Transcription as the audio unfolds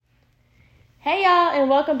Hey y'all, and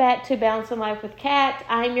welcome back to Balancing Life with Kat.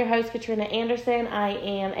 I am your host, Katrina Anderson. I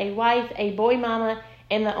am a wife, a boy mama,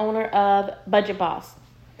 and the owner of Budget Boss.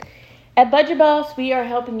 At Budget Boss, we are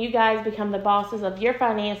helping you guys become the bosses of your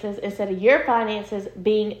finances instead of your finances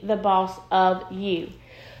being the boss of you.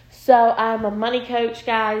 So I'm a money coach,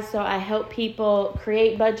 guys, so I help people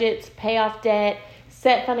create budgets, pay off debt,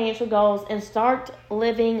 set financial goals, and start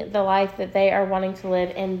living the life that they are wanting to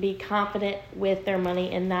live and be confident with their money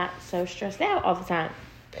and not so stressed out all the time.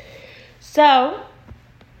 So,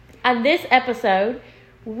 on this episode,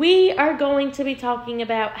 we are going to be talking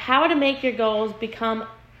about how to make your goals become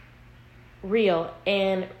real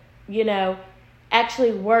and,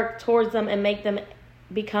 actually work towards them and make them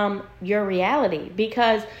become your reality.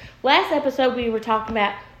 Because last episode we were talking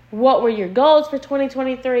about what were your goals for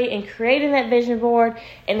 2023 and creating that vision board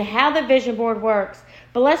and how the vision board works.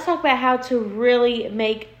 But let's talk about how to really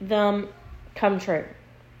make them come true.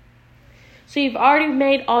 So you've already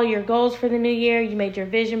made all your goals for the new year. You made your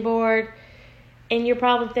vision board. And you're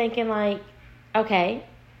probably thinking okay,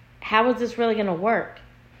 how is this really going to work?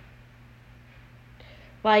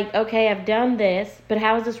 Okay, I've done this, but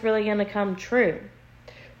how is this really going to come true?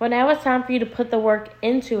 Well, now it's time for you to put the work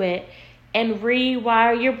into it and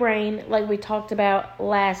rewire your brain like we talked about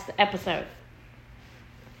last episode.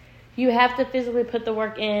 You have to physically put the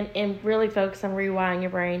work in and really focus on rewiring your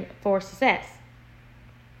brain for success.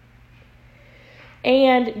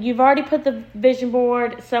 And you've already put the vision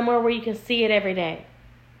board somewhere where you can see it every day,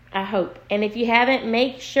 I hope. And if you haven't,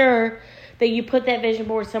 make sure that you put that vision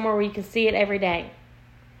board somewhere where you can see it every day.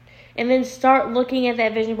 And then start looking at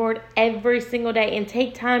that vision board every single day and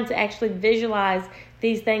take time to actually visualize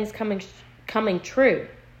these things coming true.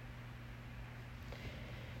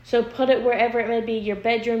 So put it wherever it may be, your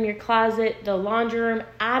bedroom, your closet, the laundry room,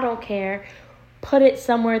 I don't care. Put it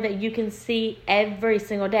somewhere that you can see every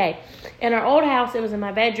single day. In our old house, it was in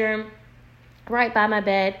my bedroom, right by my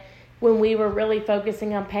bed, when we were really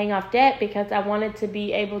focusing on paying off debt because I wanted to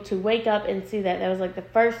be able to wake up and see that. That was the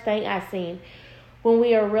first thing I seen when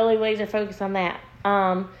we are really laser focused on that.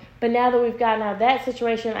 But now that we've gotten out of that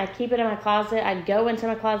situation, I keep it in my closet. I go into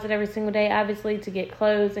my closet every single day, obviously, to get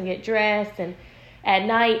clothes and get dressed and at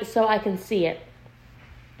night so I can see it.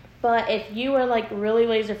 But if you are really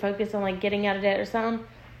laser focused on getting out of debt or something,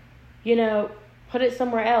 put it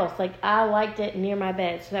somewhere else. I liked it near my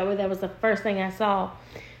bed. So that was the first thing I saw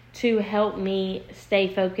to help me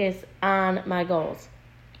stay focused on my goals.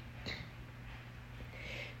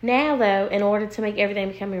 Now, though, in order to make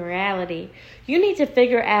everything become a reality, you need to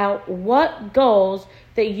figure out what goals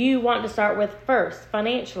that you want to start with first,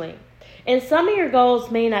 financially. And some of your goals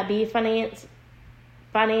may not be finances,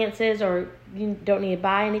 or you don't need to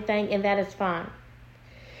buy anything, and that is fine.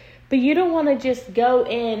 But you don't want to just go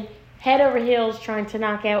in head over heels trying to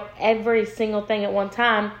knock out every single thing at one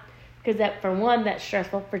time, because that, for one, that's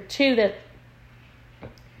stressful. For two, that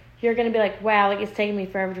you're going to be wow, it's taking me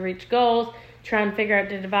forever to reach goals. Trying to figure out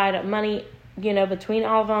to divide up money, between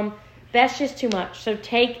all of them. That's just too much. So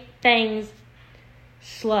take things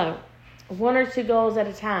slow. 1 or 2 goals at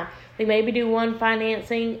a time. Maybe do one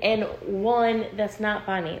financing and one that's not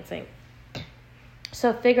financing.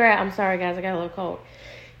 So figure out, I'm sorry guys, I got a little cold.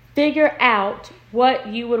 Figure out what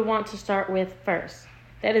you would want to start with first.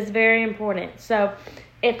 That is very important. So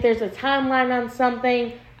if there's a timeline on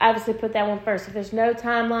something, obviously put that one first. If there's no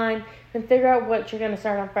timeline, then figure out what you're going to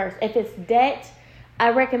start on first. If it's debt, I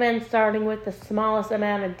recommend starting with the smallest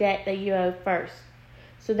amount of debt that you owe first.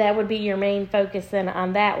 So that would be your main focus then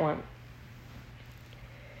on that one.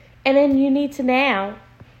 And then you need to now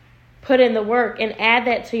put in the work and add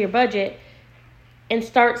that to your budget and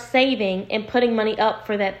start saving and putting money up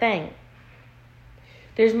for that thing.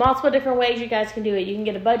 There's multiple different ways you guys can do it. You can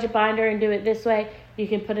get a budget binder and do it this way. You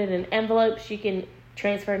can put it in envelopes. You can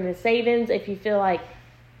transfer it into savings if you feel like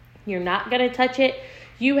you're not going to touch it.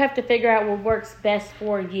 You have to figure out what works best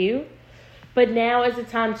for you. But now is the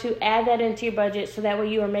time to add that into your budget so that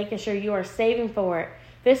way you are making sure you are saving for it.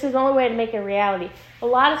 This is the only way to make it a reality. A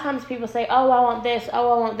lot of times people say, oh, I want this,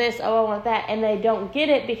 oh, I want this, oh, I want that. And they don't get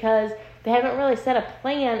it because they haven't really set a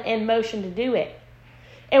plan in motion to do it.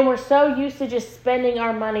 And we're so used to just spending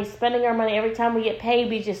our money. Every time we get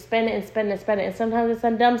paid, we just spend it and spend it and spend it. And sometimes it's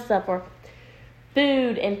on dumb stuff or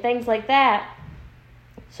food and things like that.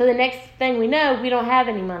 So the next thing we know, we don't have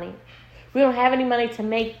any money. We don't have any money to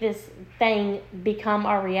make this thing become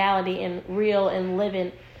our reality and real and live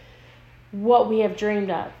in what we have dreamed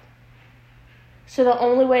of. So the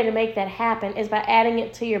only way to make that happen is by adding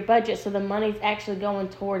it to your budget so the money's actually going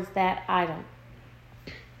towards that item.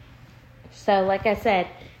 So like I said,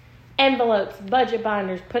 envelopes, budget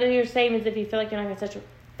binders, put in your savings if you feel like you're not going to touch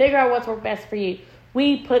Figure out what's worked best for you.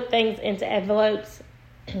 We put things into envelopes.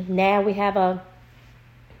 Now we have a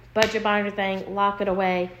budget binder thing. Lock it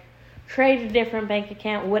away. Create a different bank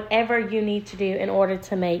account. Whatever you need to do in order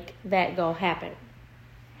to make that goal happen.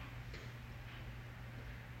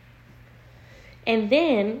 And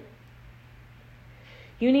then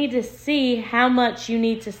you need to see how much you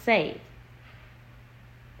need to save.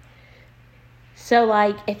 So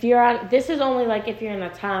like if you're on, this is only like if you're in a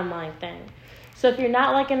timeline thing. So if you're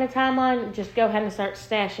not like in a timeline, just go ahead and start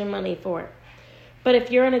stashing money for it. But if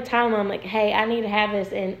you're in a timeline like, hey, I need to have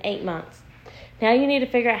this in 8 months. Now you need to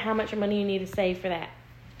figure out how much money you need to save for that.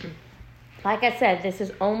 Like I said, this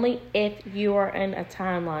is only if you are in a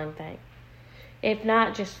timeline thing. If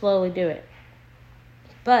not, just slowly do it.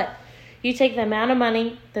 But you take the amount of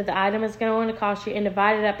money that the item is going to cost you and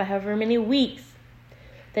divide it up by however many weeks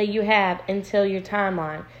that you have until your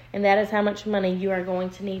timeline. And that is how much money you are going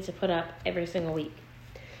to need to put up every single week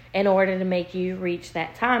in order to make you reach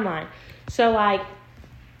that timeline. So like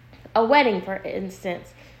a wedding, for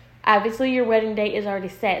instance. Obviously, your wedding date is already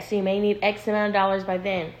set, so you may need X amount of dollars by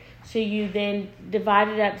then. So you then divide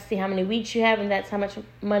it up to see how many weeks you have, and that's how much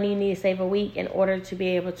money you need to save a week in order to be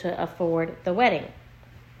able to afford the wedding.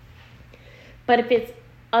 But if it's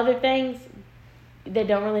other things that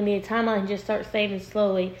don't really need a timeline, just start saving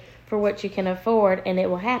slowly for what you can afford, and it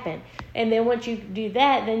will happen. And then once you do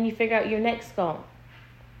that, then you figure out your next goal.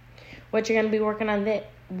 What you're going to be working on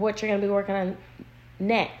what you're going to be working on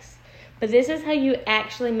next. But this is how you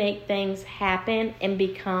actually make things happen and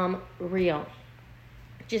become real.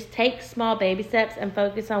 Just take small baby steps and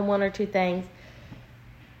focus on 1 or 2 things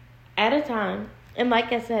at a time. And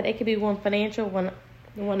like I said, it could be one financial, one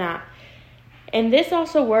not. And this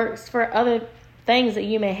also works for other things that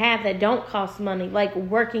you may have that don't cost money, like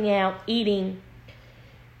working out, eating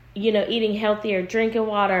healthier, drinking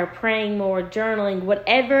water, praying more, journaling,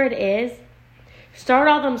 whatever it is. Start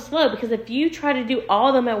all them slow, because if you try to do all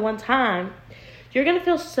of them at one time, you're going to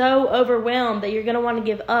feel so overwhelmed that you're going to want to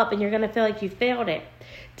give up and you're going to feel like you failed it.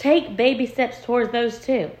 Take baby steps towards those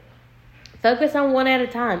too. Focus on one at a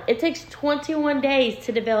time. It takes 21 days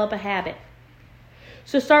to develop a habit.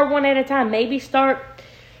 So start one at a time. Maybe start,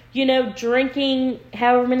 drinking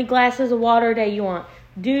however many glasses of water a day you want.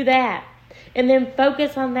 Do that. And then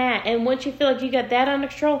focus on that. And once you feel like you got that under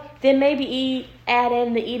control, then maybe add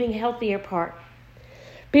in the eating healthier part.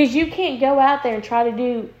 Because you can't go out there and try to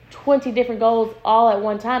do 20 different goals all at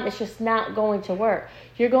one time. It's just not going to work.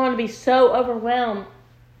 You're going to be so overwhelmed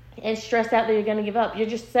and stressed out that you're going to give up. You're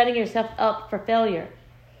just setting yourself up for failure.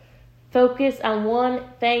 Focus on one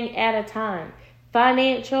thing at a time.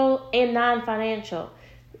 Financial and non-financial.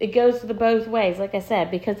 It goes to the both ways, like I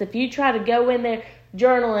said. Because if you try to go in there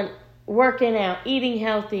journaling, working out, eating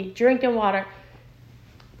healthy, drinking water,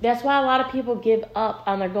 that's why a lot of people give up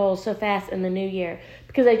on their goals so fast in the new year.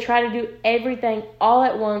 Because they try to do everything all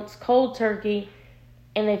at once, cold turkey,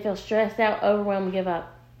 and they feel stressed out, overwhelmed, and give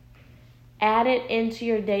up. Add it into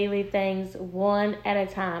your daily things one at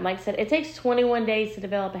a time. Like I said, it takes 21 days to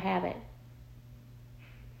develop a habit.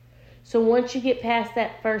 So once you get past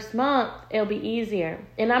that first month, it'll be easier.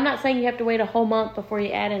 And I'm not saying you have to wait a whole month before you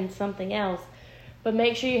add in something else. But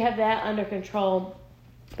make sure you have that under control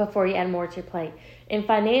before you add more to your plate. And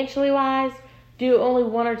financially wise, do only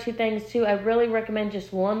 1 or 2 things too. I really recommend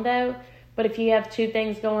just one though. But if you have 2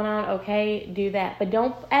 things going on, okay, do that. But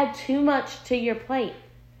don't add too much to your plate.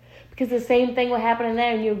 Because the same thing will happen in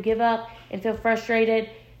there and you'll give up and feel frustrated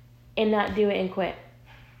and not do it and quit.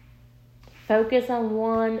 Focus on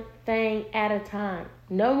one thing at a time.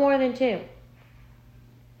 No more than 2.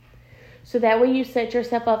 So that way you set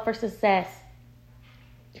yourself up for success.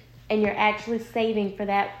 And you're actually saving for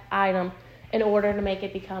that item in order to make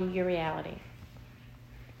it become your reality.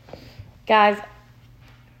 Guys,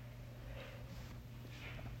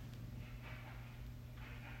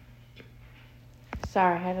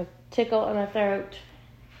 sorry, I had a tickle in my throat.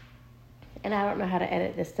 And I don't know how to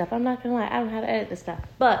edit this stuff. I'm not going to lie, I don't know how to edit this stuff.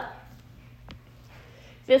 But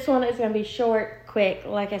this one is going to be short, quick.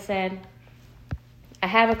 Like I said, I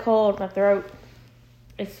have a cold. My throat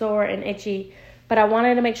is sore and itchy. But I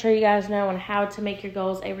wanted to make sure you guys know on how to make your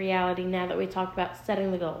goals a reality now that we talked about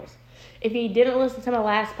setting the goals. If you didn't listen to my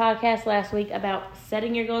last podcast last week about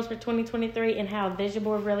setting your goals for 2023 and how a vision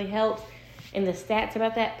board really helps and the stats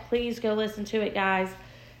about that, please go listen to it, guys.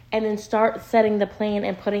 And then start setting the plan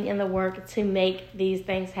and putting in the work to make these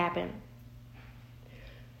things happen.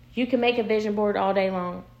 You can make a vision board all day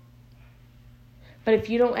long. But if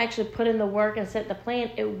you don't actually put in the work and set the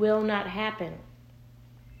plan, it will not happen.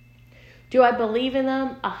 Do I believe in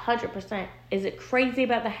them? 100%. Is it crazy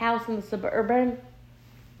about the house in the suburban?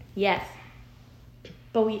 Yes.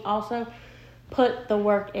 but we also put the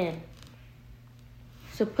work in.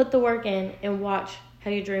 So put the work in and watch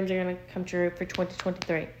how your dreams are going to come true for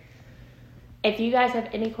 2023. If you guys have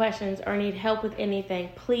any questions or need help with anything,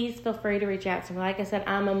 please feel free to reach out to me. Like I said,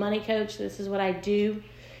 I'm a money coach. This is what I do,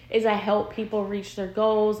 is I help people reach their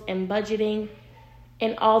goals and budgeting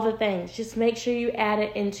and all the things. Just make sure you add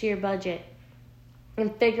it into your budget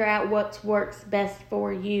and figure out what works best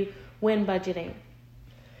for you when budgeting.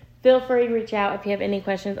 Feel free to reach out if you have any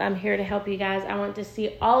questions. I'm here to help you guys. I want to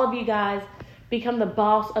see all of you guys become the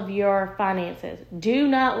boss of your finances. Do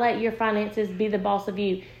not let your finances be the boss of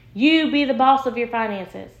you. You be the boss of your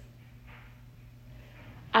finances.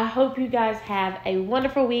 I hope you guys have a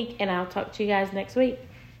wonderful week, and I'll talk to you guys next week.